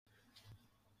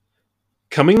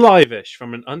Coming live-ish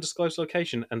from an undisclosed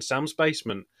location and Sam's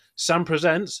basement, Sam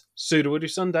presents Sudawoody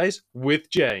Sundays with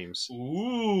James.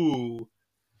 Ooh.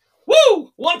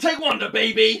 Woo! One take wonder,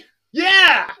 baby!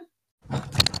 Yeah!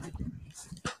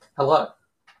 Hello.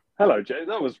 Hello, Jay.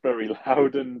 That was very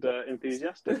loud and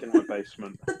enthusiastic in my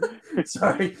basement.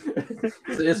 Sorry.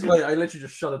 It's funny, I literally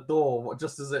just shut a door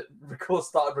just as it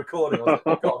started recording. I was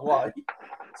like, oh god, why?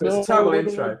 So it's a terrible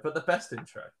intro, but the best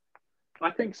intro.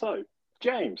 I think so.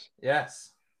 James.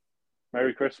 Yes.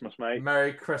 Merry Christmas, mate.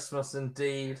 Merry Christmas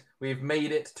indeed. We've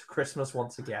made it to Christmas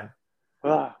once again.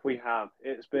 We have.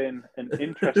 It's been an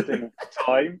interesting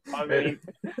time. I mean,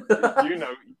 you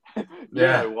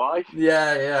know why.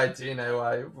 Yeah, I do know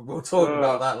why. We'll talk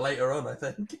about that later on, I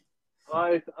think.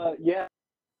 Yeah.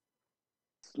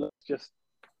 Let's just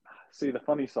see the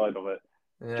funny side of it.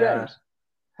 Yeah. James.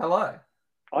 Hello.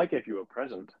 I gave you a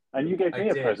present, and you gave me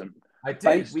a present. I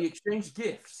did. We exchanged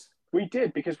gifts. We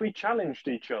did, because we challenged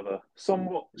each other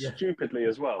somewhat stupidly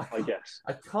as well, I guess.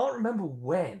 I can't remember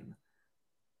when.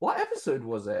 What episode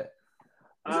was it?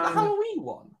 Was it the Halloween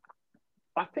one?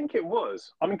 I think it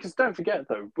was. I mean, because don't forget,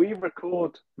 though, we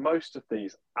record most of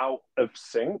these out of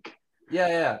sync.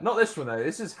 Yeah. Not this one, though.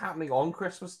 This is happening on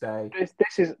Christmas Day.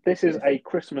 This is a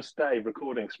Christmas Day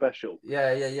recording special.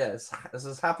 Yeah. This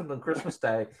has happened on Christmas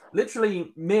Day.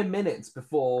 Literally mere minutes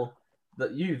before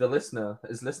that you, the listener,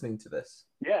 is listening to this.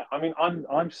 Yeah, I mean,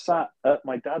 I'm sat at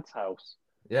my dad's house.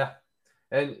 Yeah.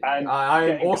 And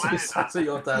I'm also sat at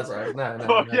your dad's house.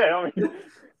 No. Yeah, I mean...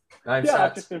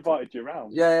 I've just invited you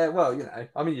around. Yeah, well,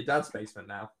 I'm in your dad's basement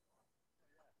now.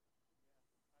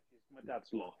 My dad's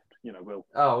loft, Will.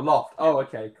 Oh, loft. Oh,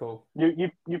 okay, cool.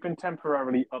 You've been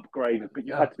temporarily upgraded, but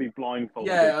you had to be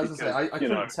blindfolded. Yeah, I was going to say, I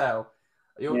couldn't tell.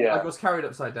 I was carried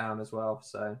upside down as well,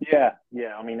 so... Yeah,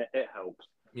 I mean, it helps.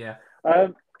 Yeah.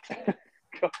 God,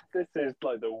 this is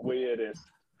like the weirdest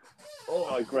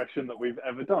digression that we've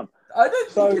ever done. I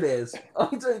don't think it is. I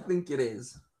don't think it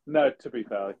is. No, to be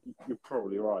fair, you're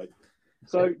probably right.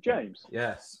 So, James.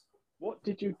 Yes. What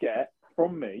did you get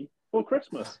from me for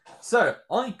Christmas? So,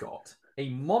 I got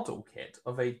a model kit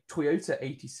of a Toyota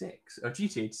 86, or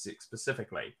GT86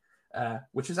 specifically,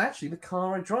 which is actually the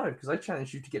car I drive, because I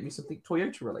challenged you to get me something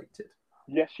Toyota related.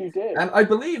 Yes, you did. And I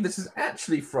believe this is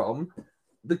actually from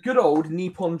the good old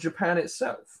Nippon Japan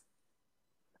itself.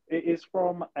 It is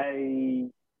from I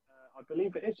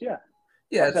believe it is, yeah.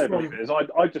 Yeah, I believe it is.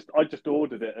 I just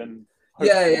ordered it and.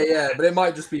 Yeah. But it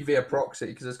might just be via proxy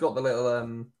because it's got the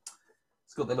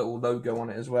little logo on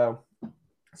it as well.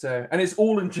 So, and it's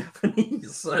all in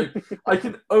Japanese, so I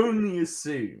can only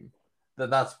assume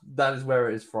that is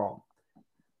where it is from.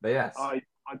 But yes, I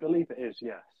believe it is.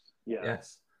 Yes. Yeah.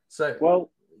 Yes. So well.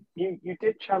 You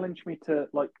did challenge me to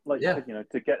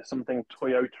to get something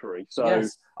Toyota-y. So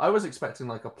yes, I was expecting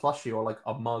like a plushie or like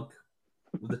a mug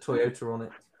with the Toyota on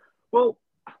it. Well,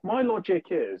 my logic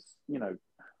is,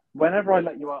 whenever I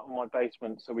let you out of my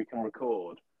basement so we can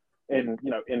record in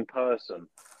person,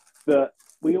 that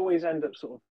we always end up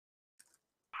sort of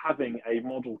having a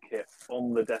model kit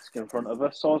on the desk in front of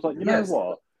us. So I was like, you know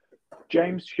what,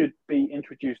 James should be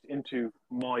introduced into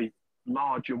my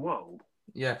larger world.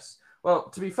 Yes. Well,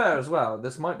 to be fair as well,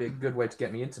 this might be a good way to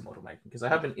get me into model making because I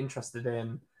have been interested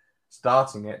in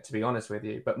starting it, to be honest with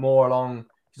you, but more along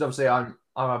because obviously I'm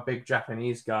a big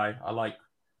Japanese guy. I like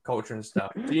culture and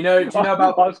stuff. Do you know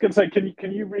about? I was going to say,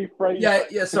 can you rephrase?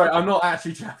 Yeah. Sorry, I'm not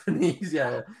actually Japanese.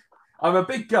 Yeah, I'm a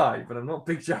big guy, but I'm not a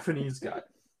big Japanese guy.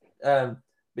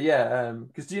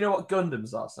 Because do you know what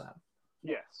Gundams are, Sam?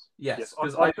 Yes.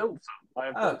 Because I built some. I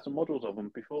have built some models of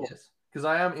them before. Yes, because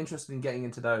I am interested in getting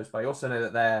into those, but I also know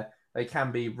that they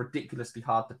can be ridiculously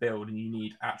hard to build, and you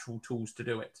need actual tools to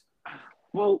do it.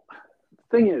 Well,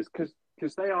 the thing is,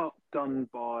 because they are done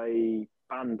by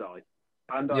Bandai.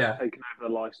 Bandai have taken over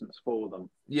the license for them.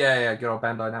 Yeah, good old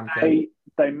Bandai Namco.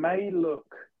 They may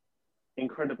look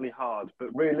incredibly hard,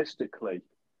 but realistically,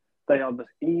 they are the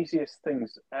easiest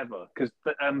things ever. Because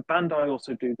Bandai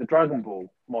also do the Dragon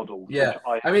Ball models, which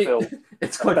I have built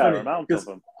it's quite a fair funny, amount of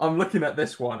them. I'm looking at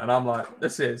this one, and I'm like,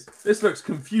 this looks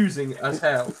confusing as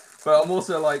hell. But I'm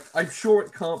also like, I'm sure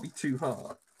it can't be too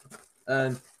hard.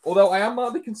 And although I am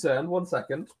mildly concerned, 1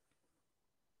 second.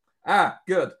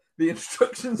 Good. The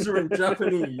instructions are in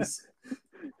Japanese.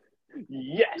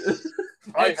 Yes.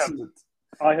 Excellent.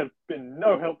 I have been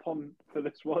no help for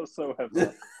this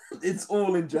whatsoever. It's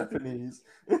all in Japanese.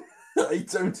 I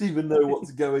don't even know what's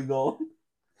going on.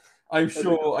 I'm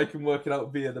sure I can work it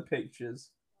out via the pictures.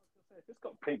 If it's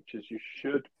got pictures, you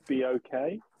should be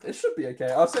okay. It should be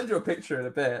okay. I'll send you a picture in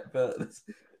a bit, but this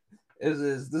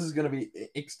is going to be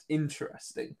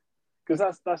interesting.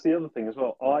 Because that's the other thing as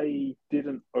well. I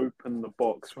didn't open the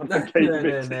box box when No, I gave no,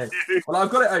 it no. to you. Well, I've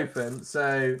got it open,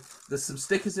 so there's some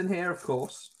stickers in here, of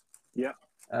course. Yeah.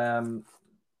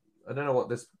 I don't know what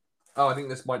this. Oh, I think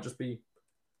this might just be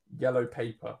yellow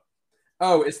paper.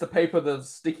 Oh, it's the paper the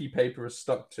sticky paper is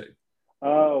stuck to.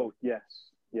 Oh, yes.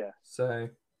 Yeah. So,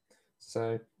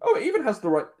 oh, it even has the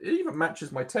right. It even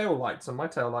matches my tail lights, and my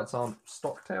tail lights aren't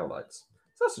stock tail lights.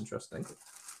 So that's interesting.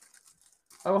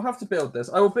 I will have to build this.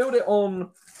 I will build it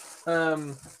on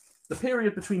the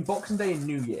period between Boxing Day and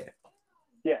New Year,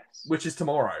 Yes. which is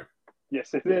tomorrow,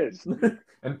 Yes, it is.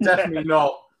 and definitely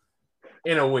not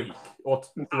in a week or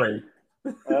 3.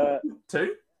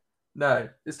 2? No,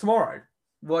 it's tomorrow.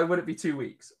 Why would it be 2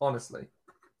 weeks? Honestly.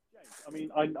 I mean,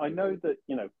 I know that,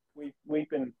 you know, we've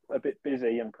been a bit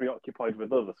busy and preoccupied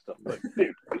with other stuff, but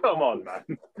dude, come on,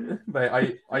 man.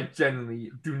 Mate, I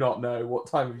genuinely do not know what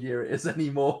time of year it is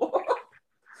anymore.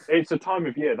 It's a time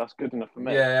of year that's good enough for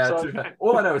me. Yeah, So,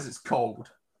 all I know is it's cold.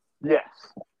 yes.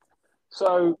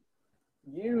 So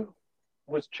you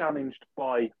was challenged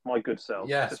by my good self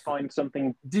Yes. to find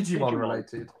something Digimon Digimon.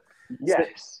 related.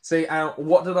 Yes. See,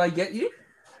 what did I get you?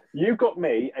 You got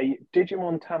me a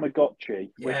Digimon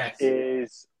Tamagotchi, which Yes.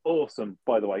 is awesome,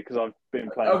 by the way, because I've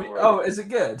been playing it already. Oh, is it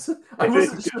good? I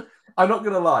wasn't sure. I'm not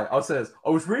gonna lie. I'll say this.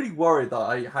 I was really worried that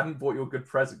I hadn't bought you a good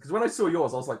present because when I saw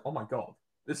yours, I was like, "Oh my god,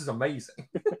 this is amazing!"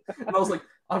 And I was like,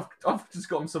 "I've just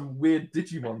gotten some weird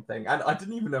Digimon thing," and I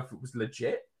didn't even know if it was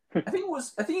legit. I think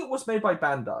it was made by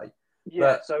Bandai.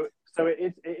 Yeah, But- so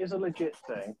it is a legit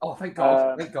thing. Oh, thank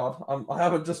God! Thank God! I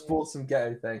haven't just bought some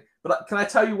ghetto thing. But can I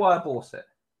tell you why I bought it?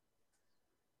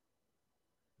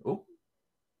 Oh,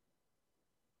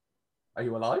 are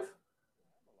you alive?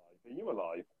 Are you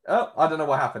alive? Oh, I don't know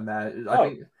what happened there.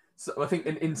 I think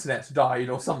an internet died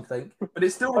or something, but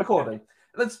it's still recording.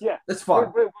 That's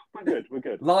fine. We're good. We're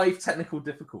good. Live technical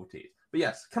difficulties. But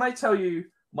yes, can I tell you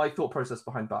my thought process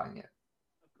behind buying it?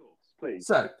 Of course, please.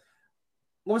 So,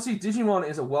 obviously, Digimon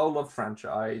is a well-loved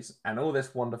franchise and all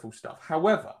this wonderful stuff.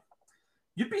 However,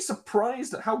 you'd be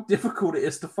surprised at how difficult it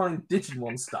is to find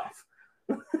Digimon stuff.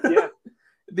 Yeah.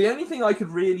 The only thing I could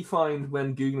really find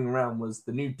when Googling around was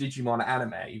the new Digimon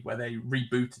anime where they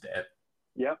rebooted it.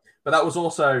 Yeah. But that was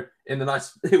also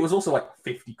it was also like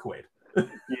 50 quid.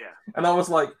 Yeah. And I was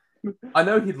like, I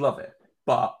know he'd love it,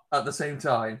 but at the same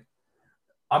time,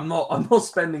 I'm not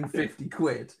spending 50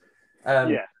 quid.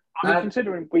 Yeah. I mean,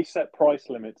 considering we set price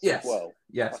limits as well.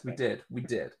 Yes, we did.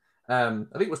 I think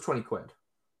it was 20 quid.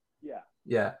 Yeah.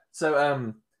 Yeah.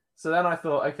 So then I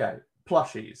thought, okay,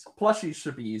 plushies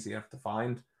should be easy enough to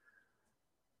find.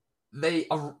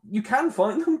 You can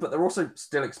find them, but they're also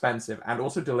still expensive, and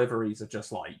also deliveries are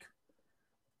just like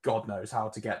God knows how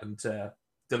to get them to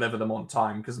deliver them on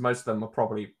time, because most of them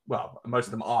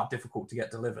are difficult to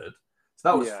get delivered. So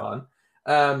that was fun.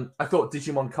 I thought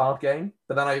Digimon card game,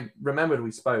 but then I remembered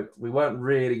we weren't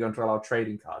really going to allow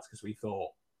trading cards because we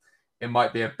thought it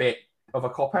might be a bit of a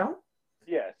cop out.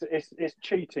 Yeah, it's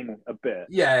cheating a bit.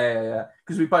 Yeah.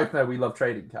 Because we both know we love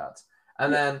trading cards.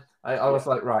 And then I was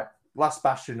like, right, last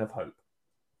bastion of hope,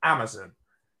 Amazon.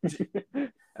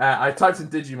 I typed in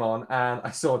Digimon and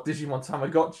I saw Digimon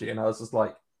Tamagotchi, and I was just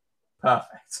like,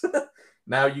 perfect.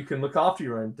 Now you can look after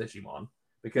your own Digimon,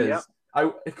 because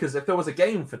if there was a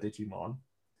game for Digimon,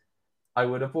 I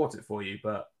would have bought it for you,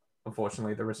 but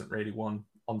unfortunately there isn't really one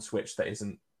on Switch that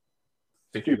isn't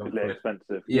Stupidly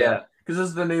expensive. Yeah, because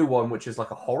there's the new one which is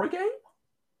like a horror game.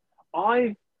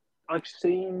 I've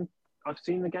seen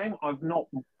the game. I've not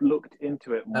looked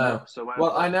into it whatsoever.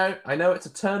 Well, I know it's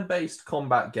a turn-based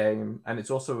combat game, and it's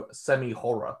also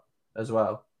semi-horror as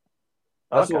well.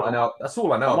 That's all I know. That's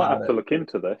all I know. I might have to look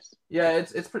into this. Yeah,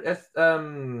 it's I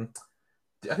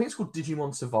think it's called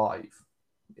Digimon Survive.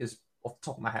 Is off the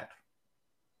top of my head.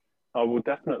 I will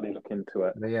definitely look into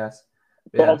it. Yes,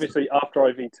 but obviously after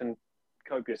I've eaten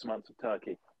copious amounts of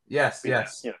turkey. Yes. You know,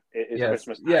 it is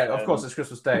Christmas Day. Yeah, of course it's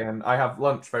Christmas Day, and I have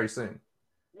lunch very soon.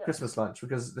 Yeah. Christmas lunch,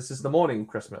 because this is the morning of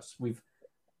Christmas. We've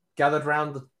gathered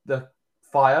around the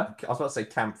fire. I was about to say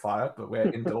campfire, but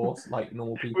we're indoors like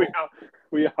normal people.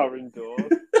 We are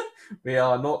indoors. We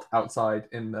are not outside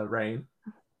in the rain.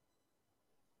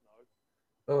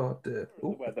 No. Oh dear. The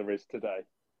weather is today.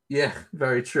 Yeah,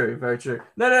 very true, very true.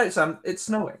 No, it's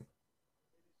snowing.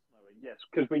 Yes,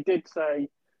 because we did say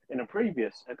in a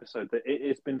previous episode that it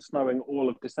has been snowing all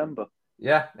of December.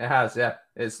 Yeah, it has. Yeah,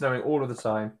 it's snowing all of the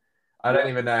time. I don't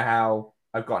even know how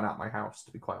I've gotten out of my house,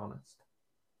 to be quite honest.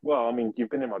 Well, I mean, you've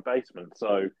been in my basement,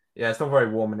 so yeah, it's not very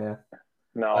warm in here.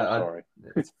 No, I'm sorry.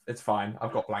 It's fine.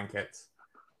 I've got blankets.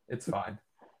 It's fine.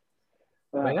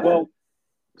 Well,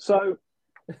 so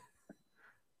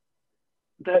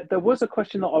there was a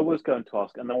question that I was going to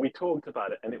ask, and then we talked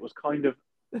about it, and it was kind of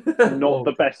not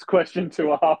the best question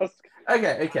to ask.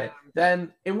 Okay.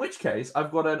 Then, in which case,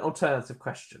 I've got an alternative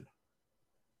question,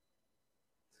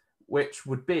 which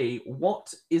would be,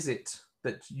 what is it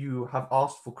that you have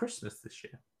asked for Christmas this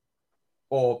year?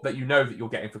 Or that you know that you're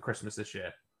getting for Christmas this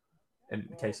year, in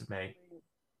the case of me?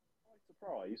 By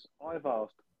surprise, I've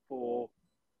asked for.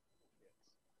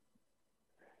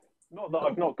 Not that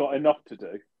I've not got enough to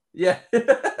do. Yeah.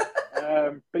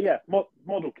 But yeah,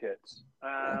 model kits.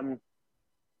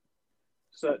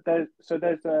 So there's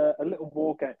a little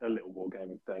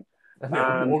wargaming thing. A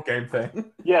little war game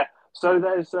thing. Yeah. So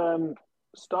there's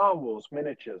Star Wars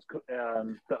miniatures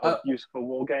that are used for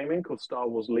wargaming called Star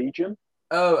Wars Legion.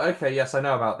 Oh, okay. Yes, I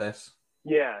know about this.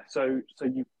 Yeah. So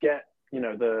you get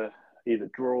the either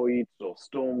droids or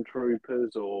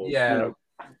stormtroopers or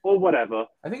or whatever.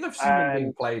 I think I've seen them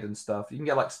being played and stuff. You can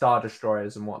get like Star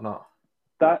Destroyers and whatnot.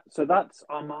 That's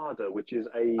Armada, which is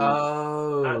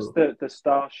that's the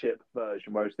Starship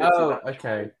version, whereas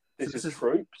this is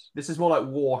troops. This is more like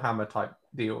Warhammer type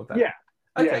deal then. Yeah.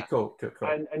 Okay, cool.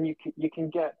 And you can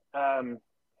get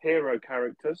hero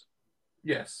characters.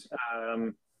 Yes.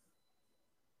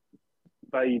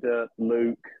 Vader,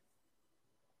 Luke,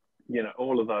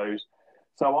 all of those.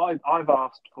 So I've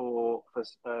asked for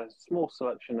a small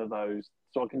selection of those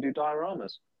so I can do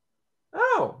dioramas.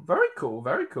 Oh, very cool,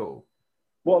 very cool.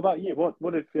 What about you?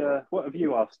 What have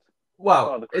you asked? Well,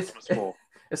 Father Christmas for?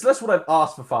 It's less what I've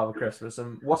asked for Father Christmas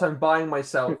and what I'm buying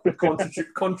myself with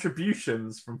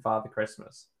contributions from Father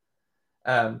Christmas.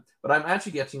 But I'm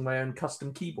actually getting my own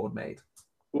custom keyboard made.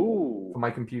 Ooh. For my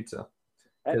computer.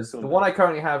 Because the one I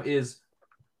currently have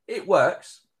it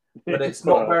works, but it's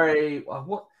not very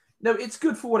No, it's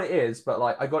good for what it is, but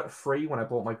like I got it free when I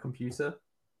bought my computer.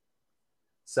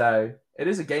 So it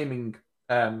is a gaming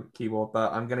keyboard,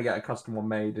 but I'm going to get a custom one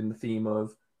made in the theme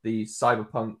of the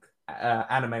cyberpunk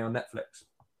anime on Netflix.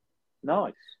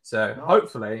 Nice. So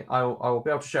hopefully I will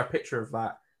be able to share a picture of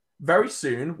that very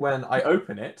soon when I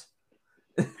open it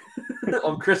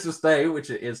on Christmas Day, which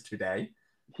it is today.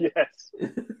 Yes.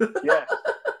 Yeah.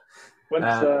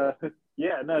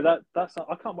 That's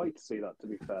I can't wait to see that, to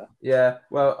be fair. Yeah.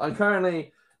 Well, a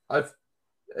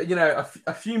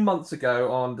few months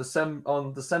ago on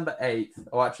December 8th,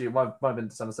 or actually it might have been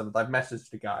December 7th, I've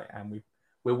messaged a guy and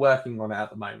we're working on it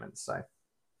at the moment. So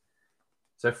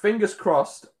fingers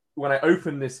crossed when I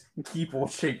open this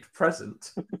keyboard-shaped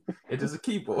present, it is a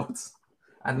keyboard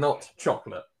and not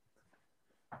chocolate.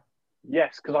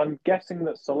 Yes, because I'm guessing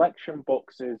that selection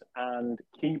boxes and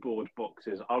keyboard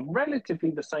boxes are relatively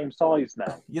the same size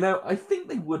now. I think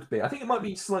they would be. I think it might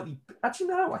be slightly... Actually,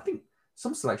 no, I think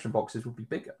some selection boxes would be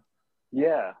bigger.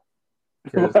 Yeah.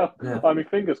 Well, yeah. I mean,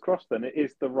 fingers crossed then. It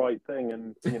is the right thing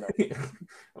and,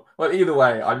 Well, either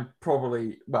way, I'm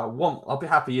probably... Well, one, I'll be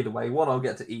happy either way. One, I'll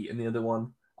get to eat, and the other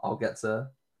one, I'll get to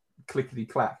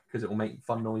clickety-clack because it will make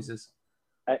fun noises.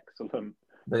 Excellent.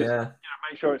 But yeah.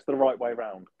 Make sure it's the right way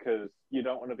round because you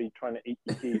don't want to be trying to eat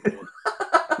your keyboard.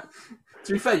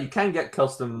 To be fair, you can get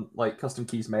custom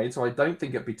keys made, so I don't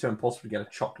think it'd be too impossible to get a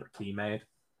chocolate key made.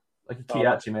 Like a key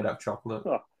actually made out of chocolate.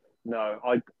 Oh, no,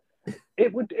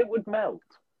 it would melt.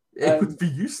 It would be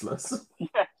useless.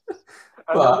 Yes.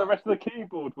 And then the rest of the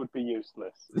keyboard would be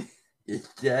useless.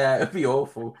 Yeah, it'd be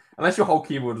awful. Unless your whole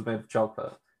keyboard is made of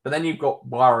chocolate. But then you've got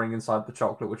wiring inside the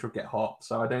chocolate, which would get hot,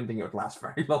 so I don't think it would last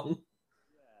very long.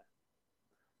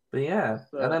 But yeah,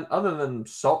 and then other than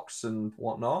socks and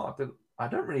whatnot, I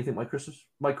don't really think my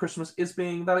Christmas is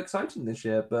being that exciting this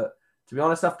year. But to be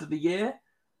honest, after the year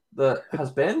that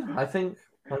has been, I think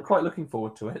I'm quite looking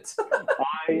forward to it.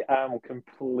 I am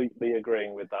completely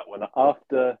agreeing with that one.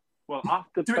 After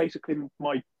basically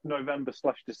my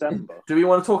November/December. Do we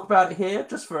want to talk about it here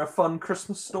just for a fun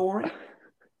Christmas story?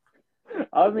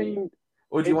 I mean,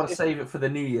 or do you want to save it for the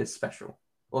New Year's special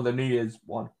or the New Year's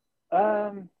one?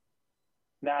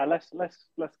 Nah, let's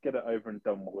get it over and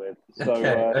done with. So,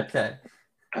 okay.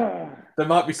 There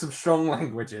might be some strong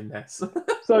language in this.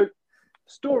 So,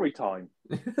 story time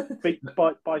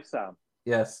by Sam.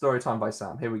 Yeah, story time by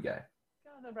Sam. Here we go.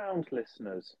 Gather round,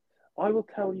 listeners. I will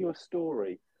tell you a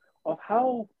story of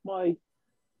how my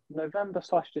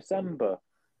November/December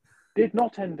did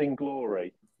not end in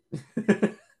glory.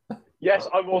 Yes,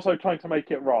 I'm also trying to make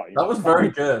it right. That was very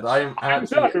good. I'm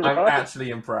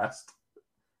actually impressed.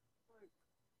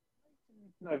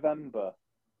 November,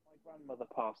 my grandmother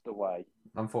passed away.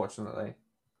 Unfortunately.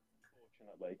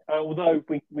 Although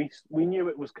we knew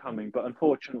it was coming, but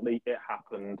unfortunately it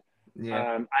happened.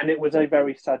 Yeah. And it was a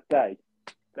very sad day.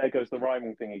 There goes the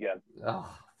rhyming thing again.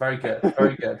 Oh, very good.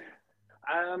 Very good.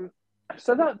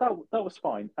 So that was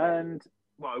fine. And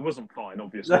well, it wasn't fine,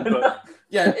 obviously, but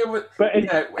yeah, it was. but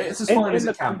It's as fine as in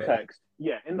the it can be. context,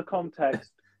 yeah, in the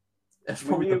context, It's we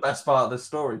probably the knew- best part of the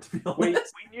story, to be we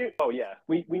honest. knew. Oh yeah,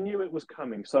 we knew it was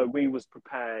coming, so we was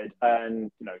prepared,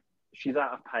 and you know, she's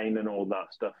out of pain and all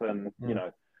that stuff, and you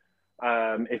know.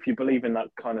 If you believe in that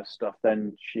kind of stuff,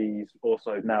 then she's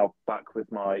also now back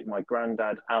with my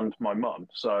granddad and my mum.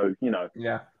 So, you know,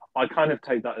 Yeah. I kind of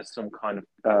take that as some kind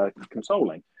of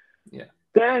consoling. Yeah.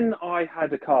 Then I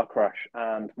had a car crash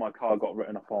and my car got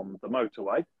written off on the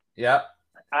motorway. Yeah.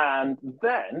 And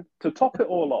then to top it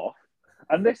all off,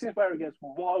 and this is where it gets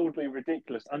wildly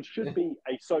ridiculous and should be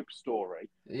a soap story.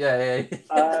 Yeah.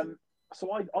 So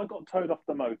I got towed off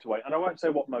the motorway, and I won't say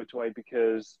what motorway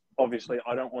because obviously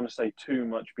I don't want to say too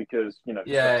much because you know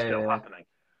stuff's still happening.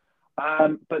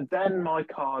 But then my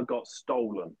car got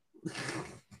stolen,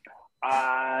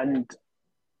 and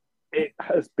it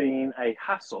has been a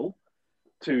hassle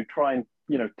to try and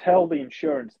tell the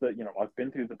insurance that I've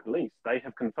been through the police. They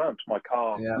have confirmed my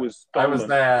car was stolen.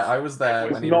 I was there.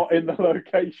 It was not in the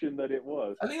location that it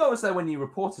was. I think I was there when you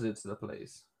reported it to the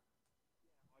police.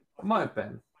 It might have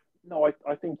been. No,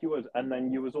 I think you was, and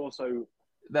then you was also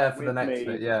there for the next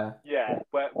bit. Yeah. Yeah,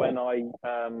 when I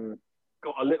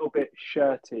got a little bit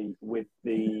shirty with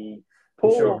the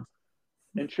poor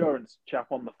insurance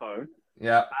chap on the phone.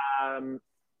 Yeah. And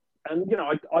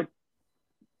I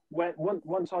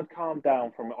once I'd calmed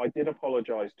down from it, I did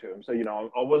apologise to him. So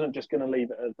I wasn't just going to leave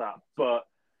it at that. But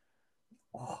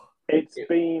it's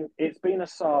been a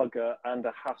saga and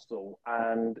a hassle,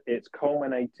 and it's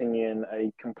culminating in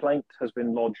a complaint has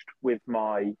been lodged with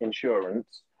my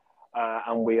insurance,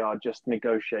 and we are just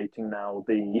negotiating now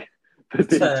the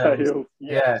details.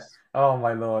 Yes. Yeah. Oh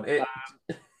my lord!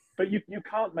 But you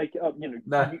can't make it up.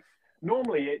 No.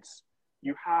 Normally it's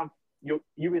you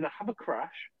either have a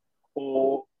crash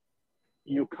or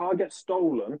your car gets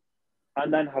stolen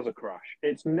and then has a crash.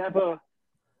 It's never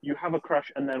you have a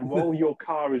crash and then while your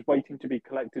car is waiting to be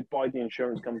collected by the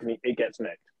insurance company, it gets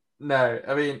nicked. No,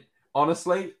 I mean,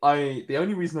 honestly, the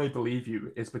only reason I believe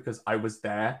you is because I was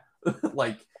there,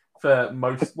 like for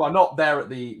most. Well, not there at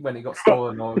when it got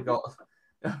stolen or got.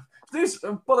 This,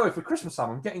 by the way, for Christmas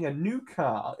time, I'm getting a new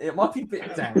car. It might be a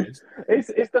bit damaged. Is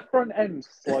the front end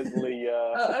slightly?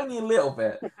 Only a little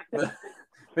bit.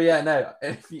 But yeah, no.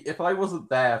 If I wasn't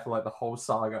there for like the whole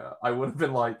saga, I would have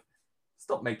been like,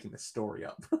 stop making this story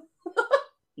up.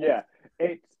 Yeah,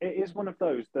 it is one of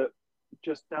those that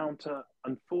just down to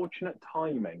unfortunate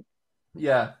timing.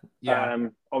 Yeah.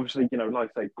 Obviously,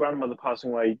 like I say, grandmother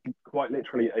passing away quite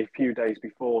literally a few days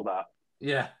before that.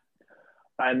 Yeah.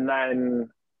 And then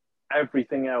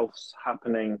everything else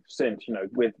happening since,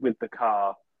 with the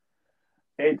car.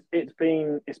 It's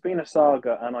been a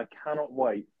saga, and I cannot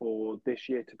wait for this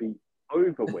year to be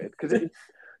over with. Because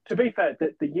to be fair,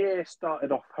 the year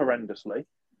started off horrendously.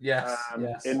 Yes.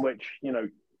 In which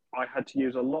I had to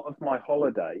use a lot of my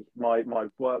holiday, my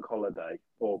work holiday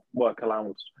or work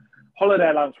allowance, holiday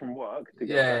allowance from work to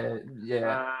get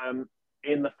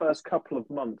in the first couple of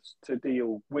months to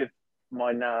deal with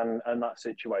my nan and that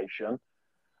situation.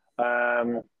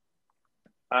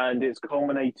 And it's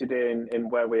culminated in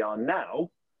where we are now.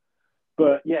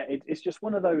 But yeah, it's just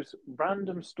one of those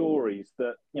random stories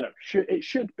that it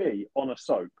should be on a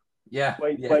soap. Yeah,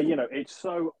 where it's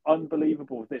so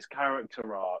unbelievable this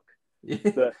character arc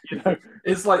that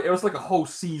it's like it was like a whole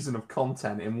season of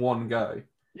content in one go.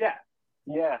 Yeah,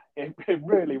 it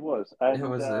really was. And, it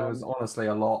was honestly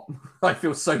a lot. I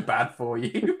feel so bad for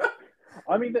you.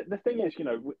 I mean, the thing is,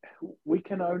 we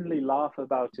can only laugh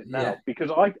about it now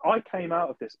because I came out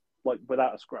of this like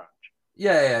without a scratch.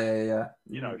 Yeah.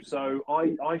 So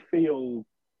I feel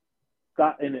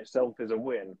that in itself is a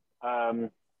win.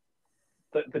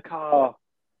 The car,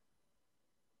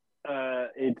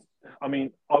 I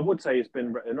mean, I would say it's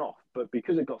been written off, but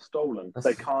because it got stolen,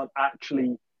 they can't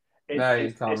actually. You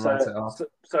can't write it off.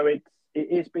 So it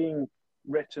is being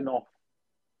written off,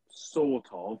 sort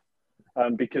of.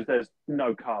 Because there's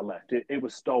no car left. It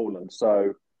was stolen,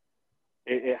 so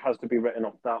it has to be written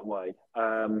off that way.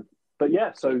 But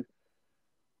yeah, so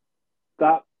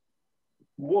that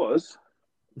was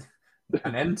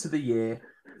an end to the year.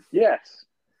 Yes.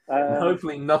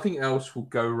 Hopefully nothing else will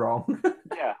go wrong.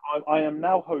 Yeah, I am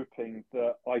now hoping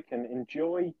that I can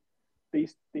enjoy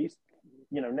these this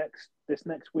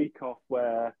next week off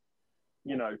where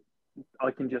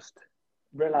I can just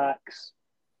relax.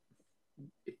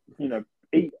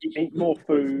 Eat more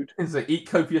food. So eat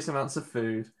copious amounts of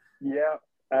food. Yeah,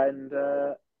 and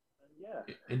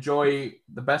enjoy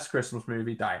the best Christmas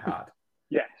movie, Die Hard.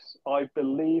 Yes, I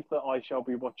believe that I shall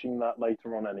be watching that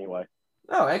later on anyway.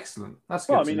 Oh, excellent. That's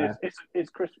good Well, I to mean, know. it's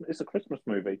Christmas. It's a Christmas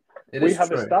movie. It We is have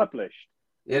true. established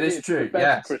It is the true. best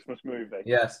Yes. Christmas movie.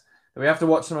 Yes. We have to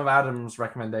watch some of Adam's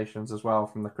recommendations as well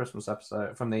from the Christmas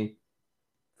episode, from the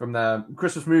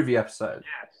Christmas movie episode.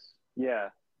 Yes. Yeah.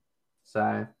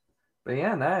 So, but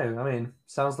yeah, no, I mean,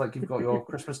 sounds like you've got your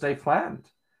Christmas day planned.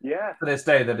 Yeah. For this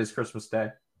day, that is Christmas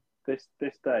Day. This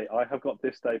day, I have got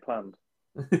this day planned.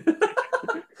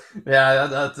 Yeah,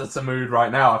 that's a mood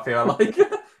right now, I feel like.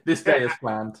 This day is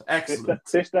planned. Excellent.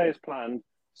 This day is planned.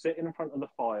 Sitting in front of the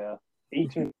fire,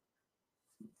 eating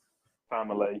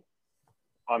family.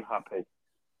 I'm happy.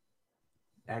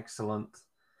 Excellent.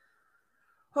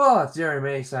 Oh, dear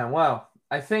me, Sam. Well,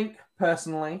 I think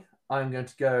personally, I'm going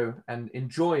to go and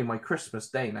enjoy my Christmas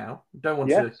day now. We don't want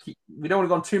to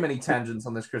go on too many tangents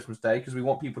on this Christmas day because we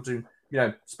want people to,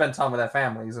 spend time with their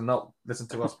families and not listen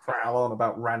to us prowl on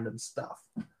about random stuff.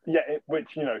 Yeah,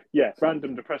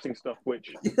 random depressing stuff,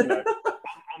 which,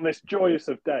 on this joyous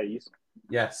of days.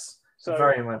 Yes, so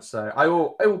very much so. I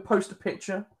will post a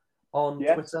picture on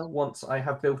Twitter once I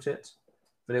have built it,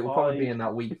 but it will probably be in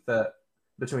that week that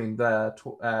between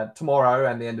tomorrow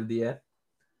and the end of the year.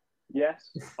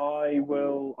 Yes, I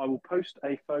will post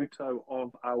a photo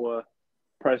of our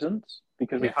presents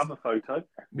because we have a photo.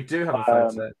 We do have a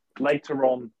photo later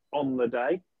on the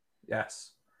day.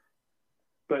 Yes.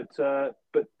 But to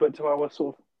our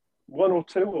sort of 1 or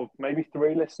 2 or maybe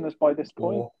 3 listeners by this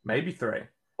point. Or maybe 3.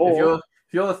 Or, if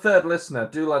you're the 3rd listener,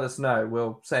 do let us know.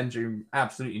 We'll send you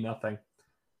absolutely nothing.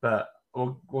 But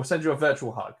we'll send you a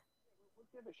virtual hug.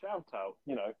 We'll give a shout out.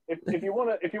 If you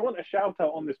want a shout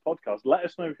out on this podcast, let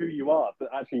us know who you are that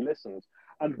actually listens.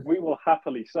 And we will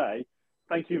happily say,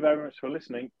 thank you very much for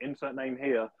listening. Insert name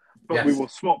here. But we will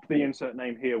swap the insert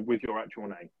name here with your actual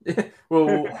name.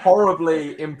 We'll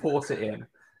horribly import it in.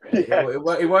 Yeah. It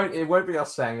won't be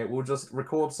us saying it. We'll just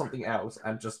record something else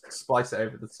and just splice it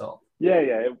over the top. Yeah,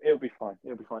 it'll be fine.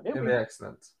 It'll be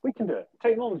excellent. We can do it.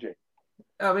 Technology.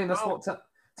 I mean, that's what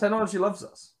technology loves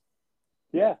us.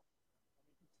 Yeah.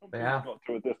 Yeah. Got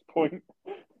to at this point.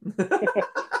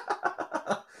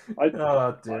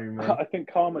 Oh dear me. I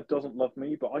think karma doesn't love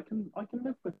me, but I can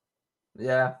live with.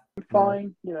 Yeah.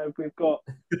 Fine. We've got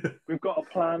a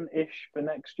plan-ish for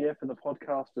next year for the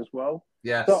podcast as well.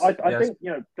 Yes. So I think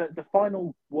the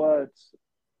final words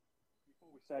before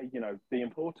we say the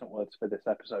important words for this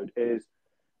episode is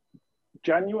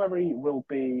January will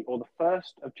be, or the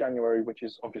 1st of January, which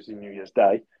is obviously New Year's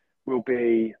Day, will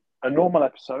be a normal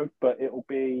episode, but it will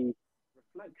be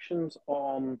reflections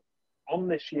on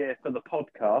this year for the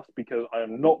podcast because I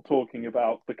am not talking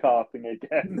about the car thing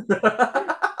again.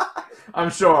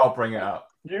 I'm sure I'll bring it up.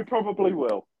 You probably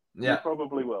will. Yeah. You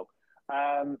probably will.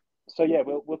 So yeah,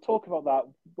 we'll talk about that.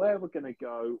 Where we're going to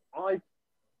go. I've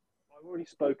already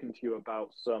spoken to you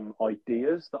about some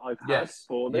ideas that I've had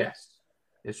for this.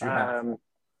 Yes, you have.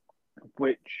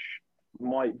 Which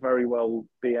might very well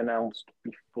be announced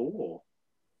before.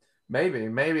 Maybe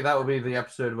that will be the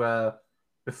episode where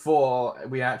it'll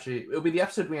be the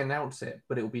episode we announce it,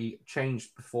 but it will be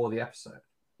changed before the episode.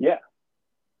 Yeah.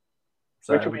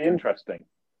 So which will be interesting.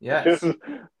 Yes.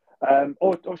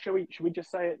 Or should we just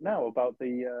say it now about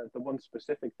the one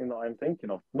specific thing that I'm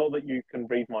thinking of? Not that you can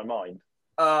read my mind.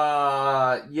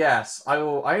 Yes, I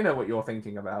will. I know what you're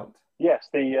thinking about. Yes,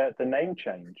 the name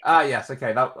change. Yes,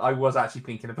 okay. That I was actually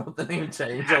thinking about the name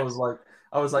change. I was like,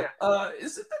 is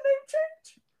it the name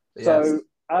change? So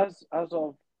as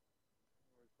of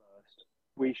 1st,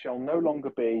 we shall no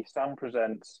longer be Sam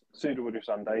Presents Sudowoodo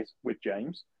Sundays with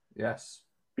James. Yes.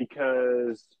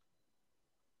 Because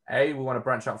we want to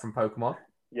branch out from Pokemon.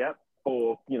 Yeah,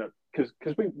 or because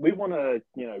we want to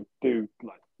do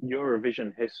like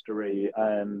Eurovision history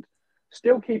and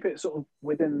still keep it sort of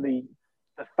within the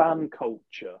fan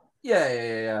culture.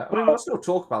 Yeah. I mean, we'll still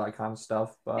talk about that kind of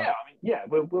stuff, but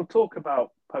we'll talk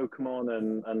about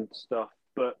Pokemon and stuff,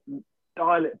 but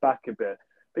dial it back a bit.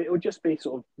 But it will just be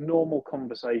sort of normal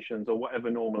conversations or whatever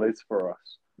normal is for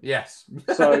us. Yes.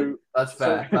 So that's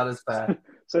fair. That is fair.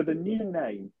 So the new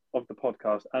name of the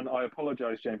podcast, and I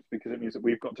apologize, James, because it means that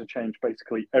we've got to change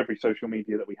basically every social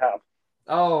media that we have.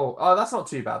 Oh, that's not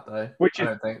too bad though. Which I is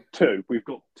don't think 2. We've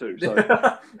got 2. So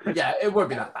yeah, it won't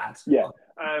be that bad. Yeah.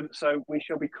 So we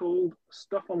shall be called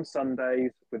Stuff on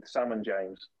Sundays with Sam and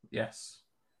James. Yes.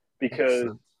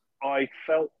 Because I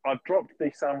felt I've dropped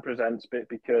the Sam Presents bit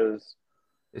because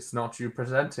it's not you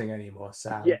presenting anymore,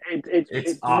 Sam. Yeah,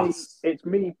 it's us. It's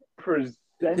me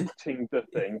presenting the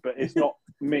thing, but it's not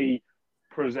me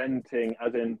presenting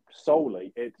as in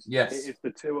solely. It is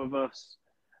the 2 of us.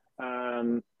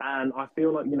 And I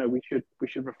feel like we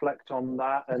should reflect on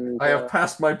that. And I have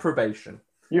passed my probation.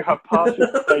 You have passed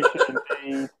your probation,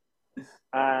 indeed.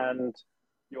 and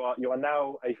you are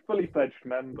now a fully fledged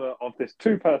member of this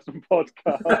 2-person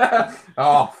podcast.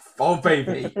 oh,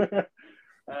 baby.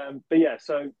 But yeah,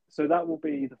 so that will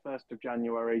be the 1st of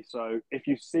January. So if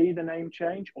you see the name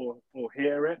change or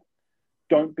hear it,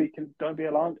 don't be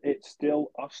alarmed. It's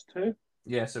still us two.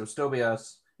 Yes, it will still be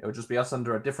us. It will just be us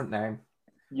under a different name.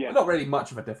 Yeah, Well, not really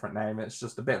much of a different name. It's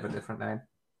just a bit of a different name.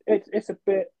 it's a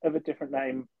bit of a different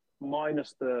name,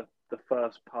 minus the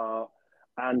first part,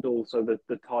 and also the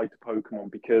tie to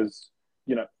Pokemon, because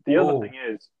the other thing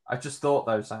is, I just thought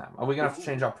though, Sam, are we gonna have to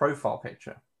change our profile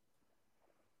picture?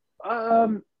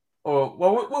 Or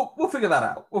we'll figure that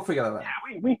out. We'll figure that out.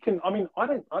 Yeah, we can. I mean, I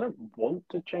don't want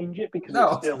to change it because No,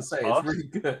 it's still I was gonna say us. it's really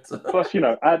good. Plus,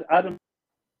 Adam,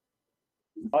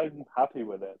 I'm happy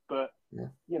with it, but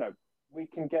we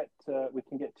can get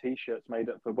T-shirts made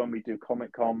up for when we do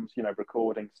Comic Cons.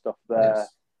 Recording stuff there, Yes.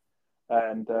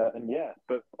 and yeah.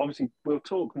 But obviously, we'll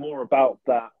talk more about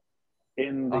that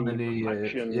in the New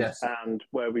reflections Year, yes. and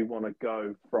where we want to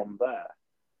go from there.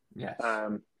 Yes.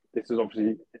 This is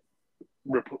obviously,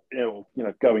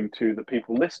 going to the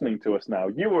people listening to us now.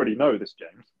 You already know this,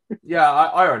 James. Yeah,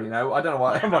 I already know. I don't know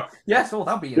why. Yes, well,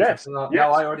 that'd be interesting. Yes.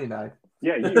 No, I already know.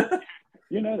 Yeah,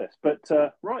 you know this. But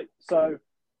right, so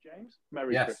James,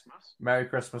 Merry Christmas. Merry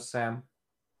Christmas, Sam.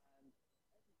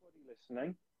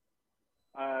 Everybody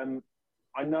listening,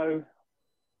 I know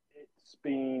it's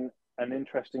been an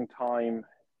interesting time.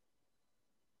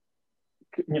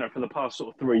 For the past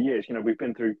sort of 3 years, we've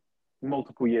been through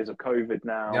multiple years of COVID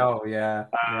now. Oh yeah.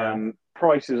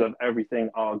 Prices of everything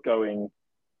are going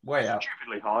way up,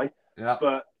 stupidly high. Yeah.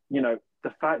 But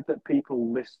the fact that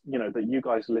people that you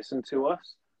guys listen to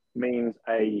us means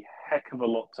a heck of a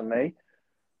lot to me.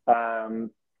 And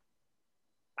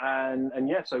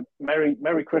yeah, so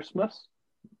Merry Christmas.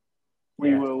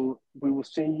 We will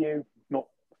see you, not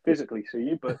physically see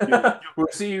you, but we'll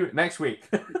see you next week.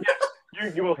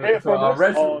 Yes, you will hear from us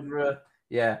on this day.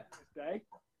 Yeah,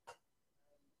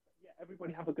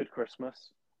 everybody have a good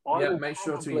Christmas. Make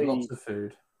sure to eat lots of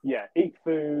food. Yeah, eat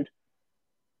food.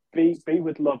 Be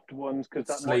with loved ones, because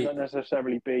that might not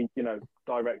necessarily be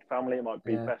direct family. It might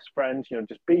be best friends.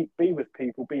 Just be with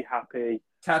people. Be happy.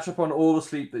 Catch up on all the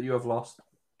sleep that you have lost.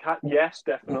 Yes,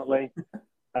 definitely.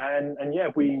 and yeah,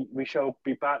 we shall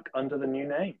be back under the new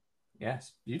name.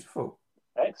 Yes, beautiful.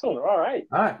 Excellent. All right.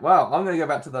 Well, I'm going to go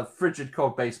back to the frigid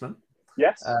cold basement.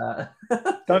 Yes. To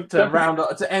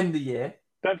end the year.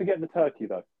 Don't forget the turkey,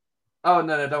 though. Oh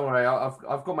no, don't worry.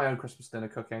 I've got my own Christmas dinner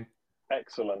cooking.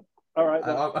 Excellent. All right.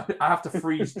 I have to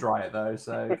freeze dry it though,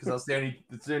 so because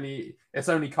it's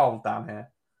only cold down here.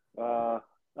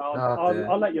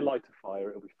 I'll let you light a fire.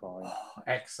 It'll be fine. Oh,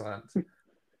 excellent.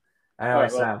 Anyway,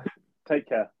 Sam. Take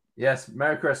care. Yes.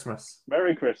 Merry Christmas.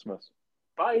 Merry Christmas.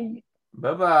 Bye.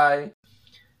 Bye-bye.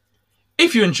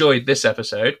 If you enjoyed this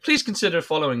episode, please consider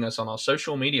following us on our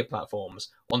social media platforms.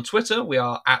 On Twitter, we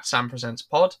are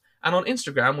 @SamPresentsPod, and on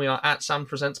Instagram, we are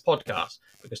 @SamPresentsPodcast,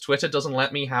 because Twitter doesn't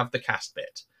let me have the cast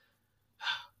bit.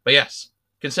 But yes,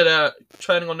 consider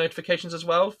turning on notifications as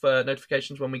well for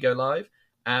notifications when we go live,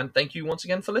 and thank you once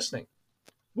again for listening.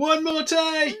 One more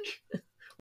take!